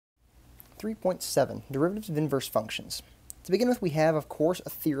3.7, derivatives of inverse functions. To begin with, we have, of course, a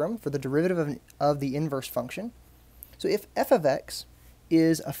theorem for the derivative of the inverse function. So if f of x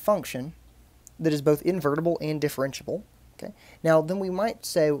is a function that is both invertible and differentiable, okay, now then we might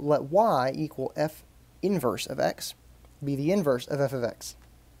say let y equal f inverse of x be the inverse of f of x.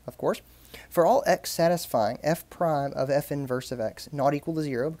 Of course, for all x satisfying f prime of f inverse of x not equal to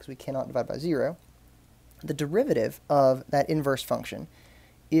 0, because we cannot divide by 0, the derivative of that inverse function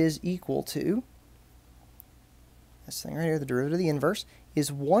is equal to, this thing right here, the derivative of the inverse,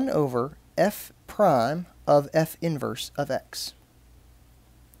 is 1 over f prime of f inverse of x.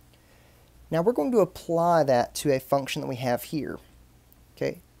 Now we're going to apply that to a function that we have here.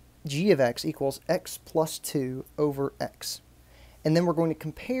 Okay, g of x equals x plus 2 over x. And then we're going to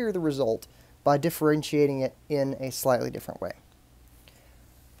compare the result by differentiating it in a slightly different way.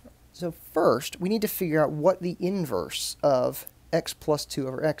 So first, we need to figure out what the inverse of x plus 2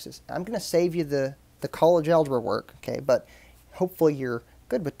 over x is. I'm going to save you the college algebra work, okay, but hopefully you're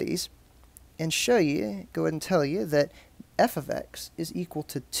good with these, and show you, go ahead and tell you that f of x is equal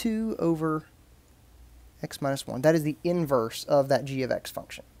to 2 over x minus 1. That is the inverse of that g of x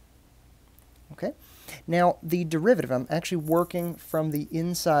function. Okay? Now, the derivative, I'm actually working from the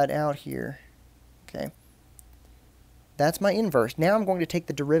inside out here. Okay? That's my inverse. Now I'm going to take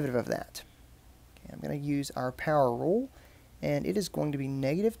the derivative of that. Okay, I'm going to use our power rule, and it is going to be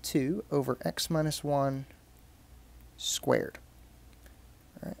negative 2 over x minus 1 squared.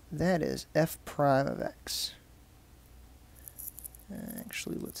 All right, that is f prime of x.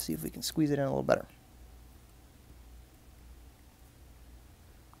 Actually, let's see if we can squeeze it in a little better.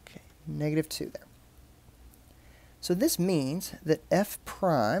 Okay, negative 2 there. So this means that f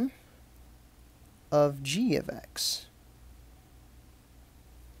prime of g of x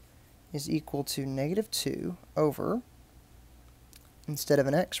is equal to negative 2 over, instead of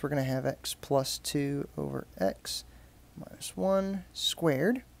an x, we're going to have x plus 2 over x minus 1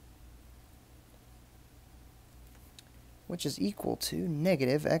 squared, which is equal to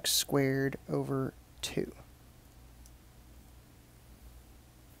negative x squared over 2.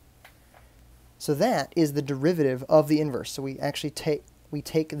 So that is the derivative of the inverse. So we actually take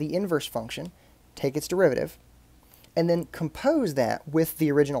the inverse function, take its derivative, and then compose that with the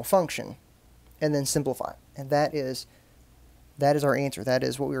original function, and then simplify. And that is our answer. That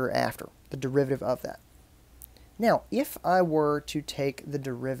is what we were after, the derivative of that. Now, if I were to take the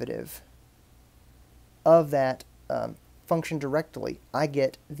derivative of that function directly, I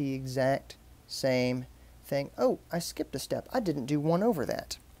get the exact same thing. Oh, I skipped a step. I didn't do 1 over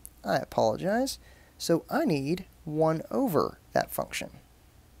that. I apologize. So I need 1 over that function.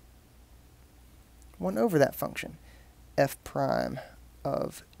 1 over that function. F prime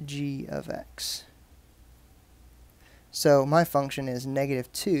of g of x. So my function is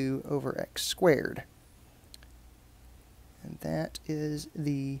negative 2 over x squared. And that is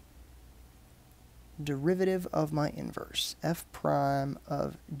the derivative of my inverse. F prime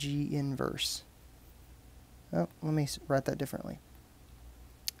of g inverse. Oh, let me write that differently.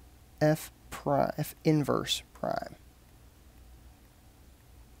 F inverse prime.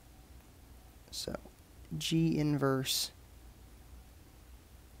 So g inverse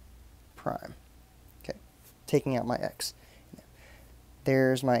prime. Okay, taking out my x.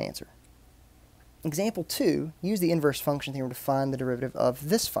 There's my answer. Example 2, use the inverse function theorem to find the derivative of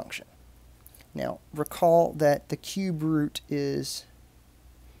this function. Now, recall that the cube root is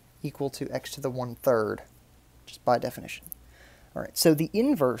equal to x to the 1/3, just by definition. All right, so the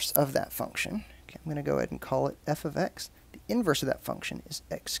inverse of that function, okay, I'm going to go ahead and call it f of x. The inverse of that function is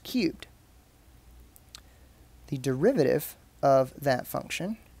x cubed. The derivative of that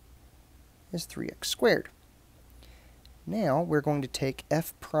function is 3x squared. Now we're going to take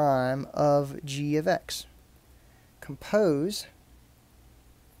f prime of g of x. Compose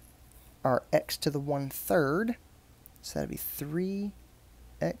our x to the 1/3, so that would be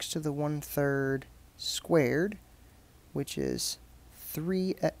 3x to the 1/3 squared, which is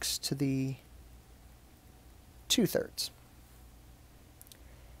 3x to the 2/3.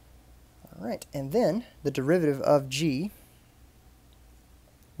 Alright, and then the derivative of g,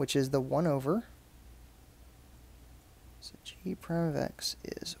 which is the 1 over, so g prime of x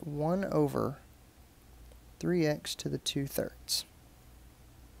is 1 over 3x to the 2/3.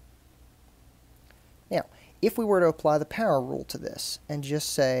 Now, if we were to apply the power rule to this and just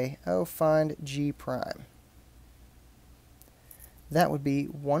say, oh, find g prime, that would be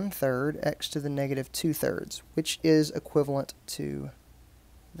 1/3 x to the negative 2/3, which is equivalent to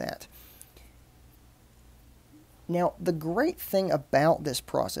that. Now, the great thing about this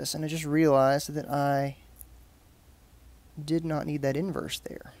process, and I just realized that I did not need that inverse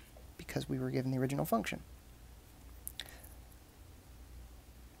there, because we were given the original function,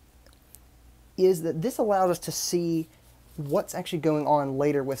 is that this allows us to see what's actually going on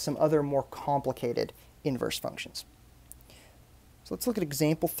later with some other more complicated inverse functions. So let's look at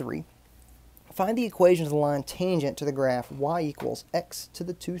example 3. Find the equation of the line tangent to the graph y equals x to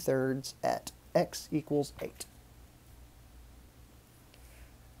the 2/3 at x equals 8.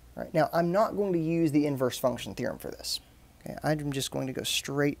 All right, now I'm not going to use the inverse function theorem for this. Okay, I'm just going to go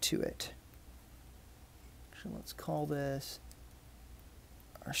straight to it. Actually, let's call this,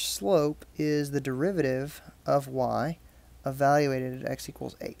 our slope is the derivative of y evaluated at x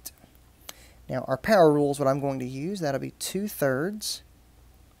equals 8. Now our power rule is what I'm going to use. That'll be 2/3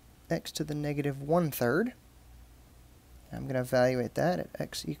 x to the negative 1/3. I'm going to evaluate that at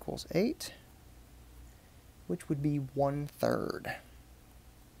x equals 8, which would be 1/3.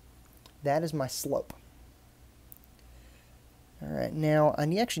 That is my slope. Alright, now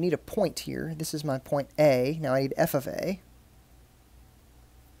I actually need a point here. This is my point A. Now I need f of A.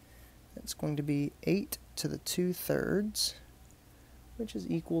 That's going to be 8 to the 2/3, which is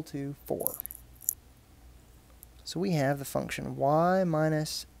equal to 4. So we have the function y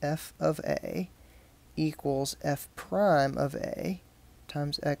minus f of A equals f prime of A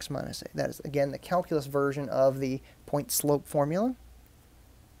times x minus A. That is, again, the calculus version of the point slope formula.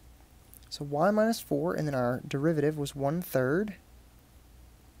 So y minus 4, and then our derivative was 1/3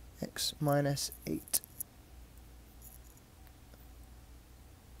 x minus 8.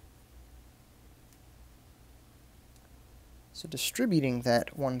 So distributing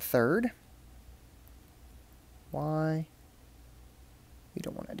that 1/3, y, we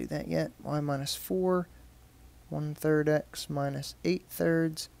don't want to do that yet, y minus 4, 1/3 x minus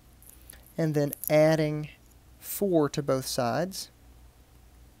 8/3, and then adding 4 to both sides,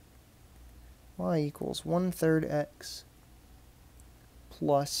 y equals 1/3 x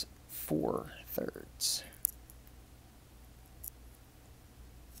plus 4/3.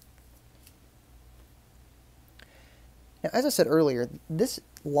 Now, as I said earlier, this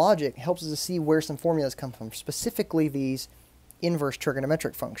logic helps us to see where some formulas come from, specifically these inverse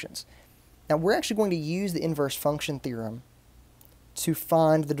trigonometric functions. Now, we're actually going to use the inverse function theorem to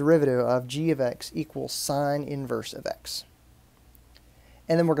find the derivative of g of x equals sine inverse of x.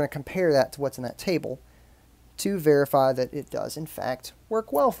 And then we're going to compare that to what's in that table to verify that it does, in fact,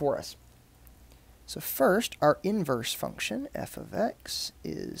 work well for us. So first, our inverse function, f of x,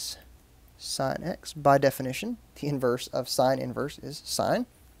 is sine x. By definition, the inverse of sine inverse is sine.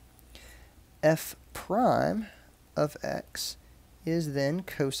 F prime of x is then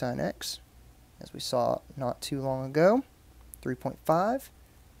cosine x, as we saw not too long ago, 3.5.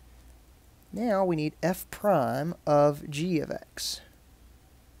 Now we need f prime of g of x.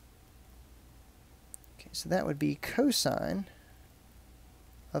 Okay, so that would be cosine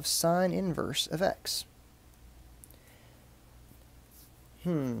of sine inverse of x.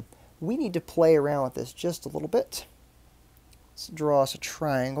 We need to play around with this just a little bit. Let's draw us a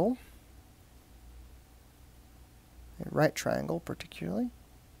triangle, a right triangle particularly.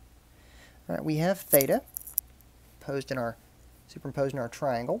 All right, we have theta superimposed in our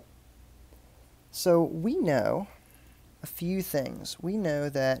triangle. So we know a few things. We know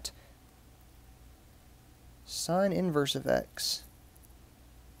that sine inverse of x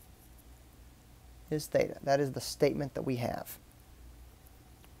is theta. That is the statement that we have.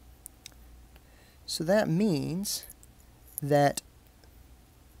 So that means that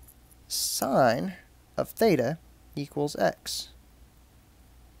sine of theta equals x.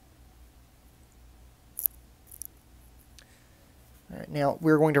 All right, now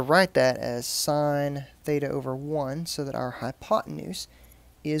we're going to write that as sine theta over 1 so that our hypotenuse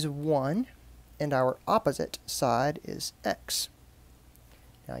is 1 and our opposite side is x.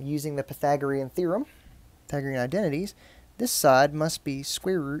 Now, using the Pythagorean theorem, Pythagorean identities, this side must be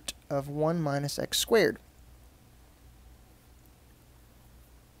square root of 1 minus x squared.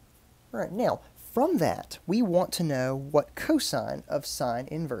 All right, now, from that, we want to know what cosine of sine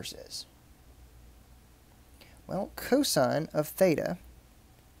inverse is. Well, cosine of theta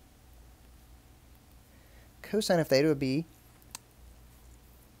would be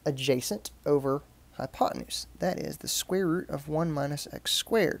adjacent over hypotenuse. That is the square root of 1 minus x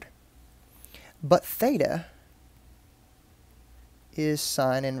squared. But theta is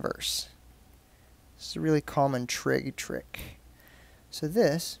sine inverse. This is a really common trig trick. So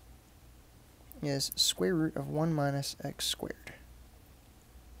this is square root of 1 minus x squared.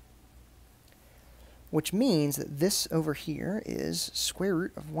 Which means that this over here is square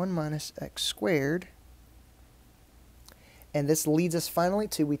root of 1 minus x squared. And this leads us finally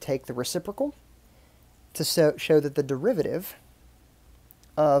to, we take the reciprocal to show that the derivative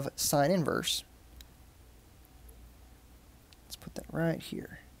of sine inverse, let's put that right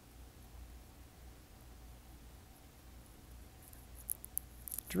here.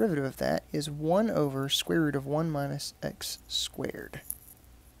 Derivative of that is 1 over square root of 1 minus x squared,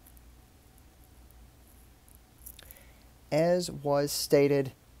 as was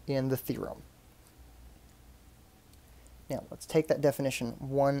stated in the theorem. Now let's take that definition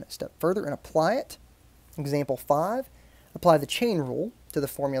one step further and apply it. Example 5, apply the chain rule to the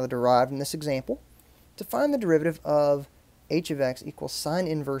formula derived in this example to find the derivative of h of x equals sine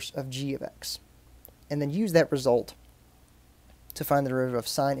inverse of g of x, and then use that result to find the derivative of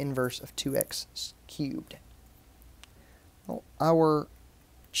sine inverse of 2x cubed. Well, our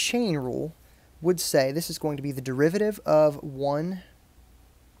chain rule would say this is going to be the derivative of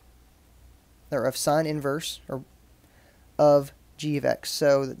sine inverse of g of x.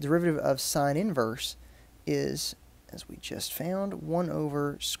 So the derivative of sine inverse is, as we just found, 1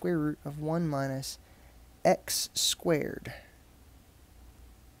 over square root of 1 minus x squared.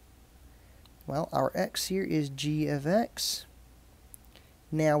 Well, our x here is g of x.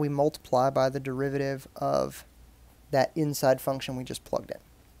 Now we multiply by the derivative of that inside function we just plugged in.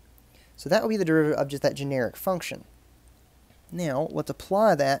 So that will be the derivative of just that generic function. Now let's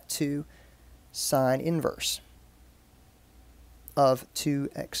apply that to sine inverse of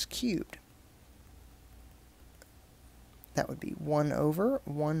 2x cubed. That would be 1 over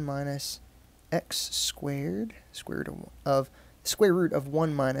 1 minus x squared, square root of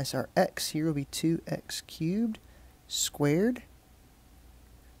 1 minus our x here will be 2x cubed squared,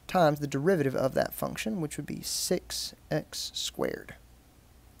 times the derivative of that function, which would be 6x squared.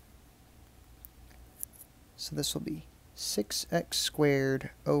 So this will be 6x squared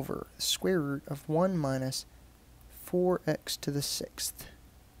over the square root of 1 minus 4x to the 6th.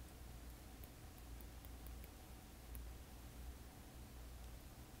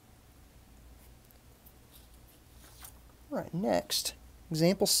 Alright, next,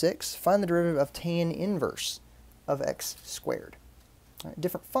 example 6, find the derivative of tan inverse of x squared.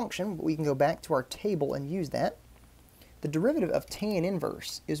 Different function, but we can go back to our table and use that. The derivative of tan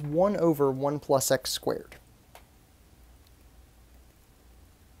inverse is 1 over 1 plus x squared.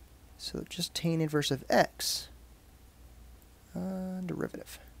 So just tan inverse of x,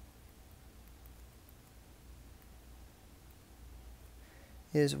 derivative,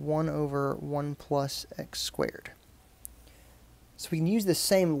 is 1 over 1 plus x squared. So we can use the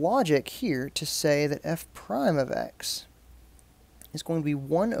same logic here to say that f prime of x is going to be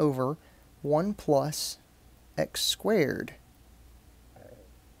 1 over 1 plus x squared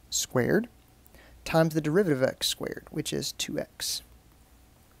times the derivative of x squared, which is 2x.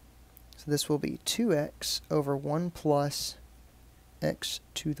 So this will be 2x over 1 plus x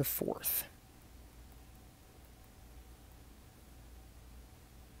to the 4th.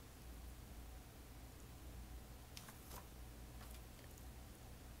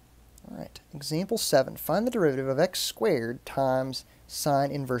 Alright, example 7. Find the derivative of x squared times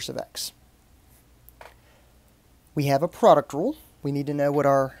sine inverse of x. We have a product rule. We need to know what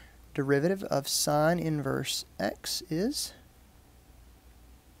our derivative of sine inverse x is.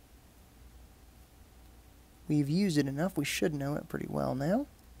 We've used it enough, we should know it pretty well now.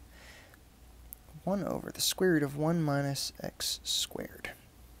 1 over the square root of 1 minus x squared.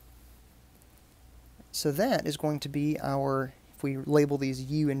 So that is going to be our, if we label these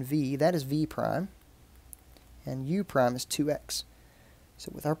u and v, that is v prime, and u prime is 2x.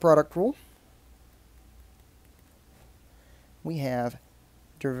 So with our product rule, we have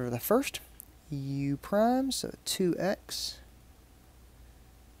derivative of the first, u prime, so 2x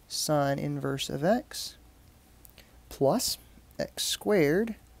sine inverse of x, plus x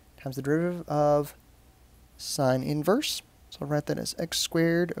squared times the derivative of sine inverse. So I'll write that as x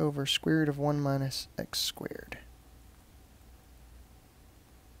squared over square root of 1 minus x squared.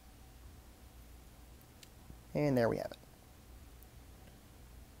 And there we have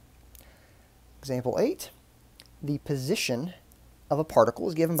it. Example 8. The position of a particle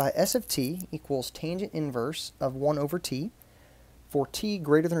is given by s of t equals tangent inverse of 1 over t for t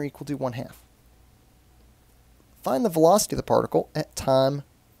greater than or equal to 1/2. Find the velocity of the particle at time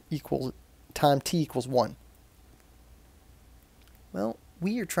t equals 1. Well,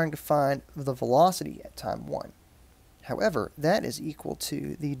 we are trying to find the velocity at time 1. However, that is equal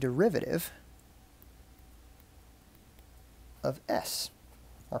to the derivative of s,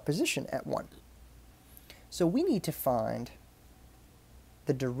 our position at 1. So we need to find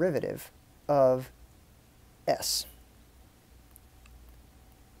the derivative of s.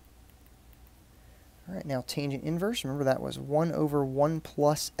 Alright, now tangent inverse, remember that was 1 over 1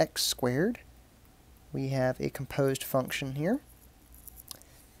 plus x squared. We have a composed function here.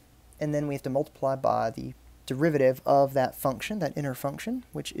 and then we have to multiply by the derivative of that function, that inner function,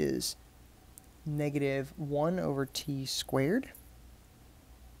 which is negative 1 over t squared.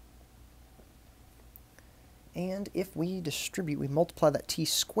 And if we multiply that t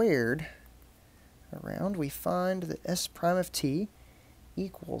squared around, we find that s prime of t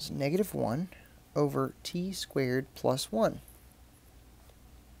equals negative 1 over t squared plus 1.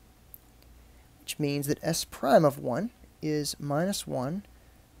 Which means that s prime of 1 is minus 1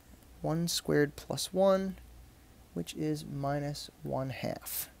 squared plus 1, which is minus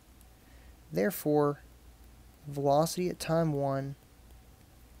 1/2. Therefore, velocity at time 1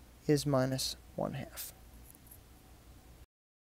 is minus 1/2.